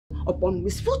upon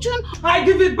misfortune. I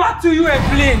give it back to you,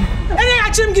 Evelyn. Any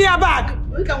achim give back.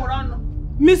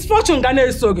 Misfortune gonna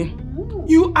isogi.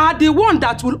 You are the one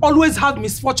that will always have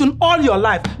misfortune all your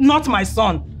life, not my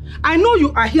son. I know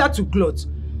you are here to gloat,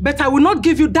 but I will not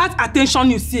give you that attention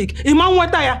you seek. Imam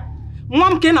Wataya.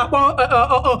 Mom can not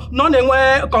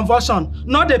a convulsion,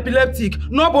 not epileptic,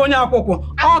 no bonya akoko.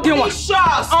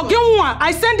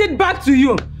 I send it back to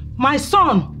you. My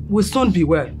son will soon be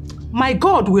well. My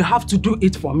God will have to do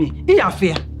it for me. Thank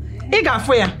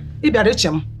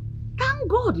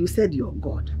God you said you're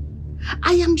God.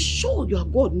 I am sure your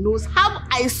God knows how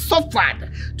I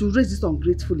suffered to raise this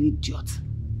ungrateful idiot.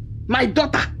 My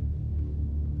daughter.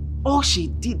 All she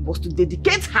did was to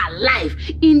dedicate her life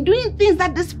in doing things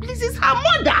that displeases her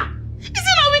mother. Is it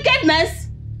not wickedness?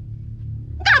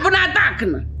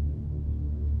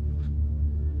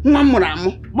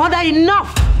 Mother,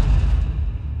 enough!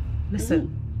 Listen,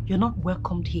 you're not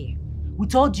welcomed here.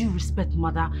 With all due respect,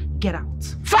 mother, get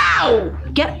out. Foul!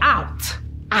 Get out!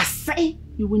 I say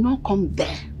you will not come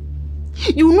there.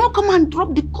 You will not come and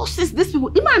drop the curses these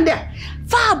people. Even there.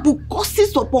 Foul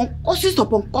curses upon curses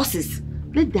upon curses.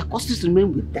 Let their curses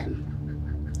remain with them.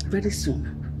 Very soon,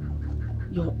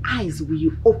 your eyes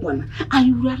will open and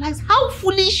you realize how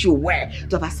foolish you were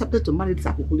to have accepted to marry this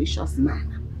apopulicious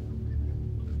man.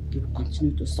 You will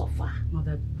continue to suffer.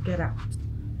 Mother, get out.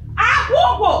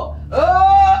 Apopo!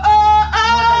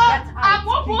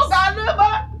 Apopo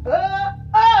Galuma!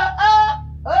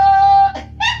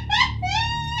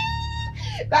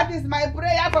 That is my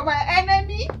prayer for my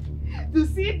enemy. To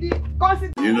see the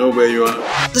consequences. You know where you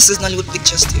are? This is Nollywod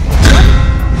Pictures TV.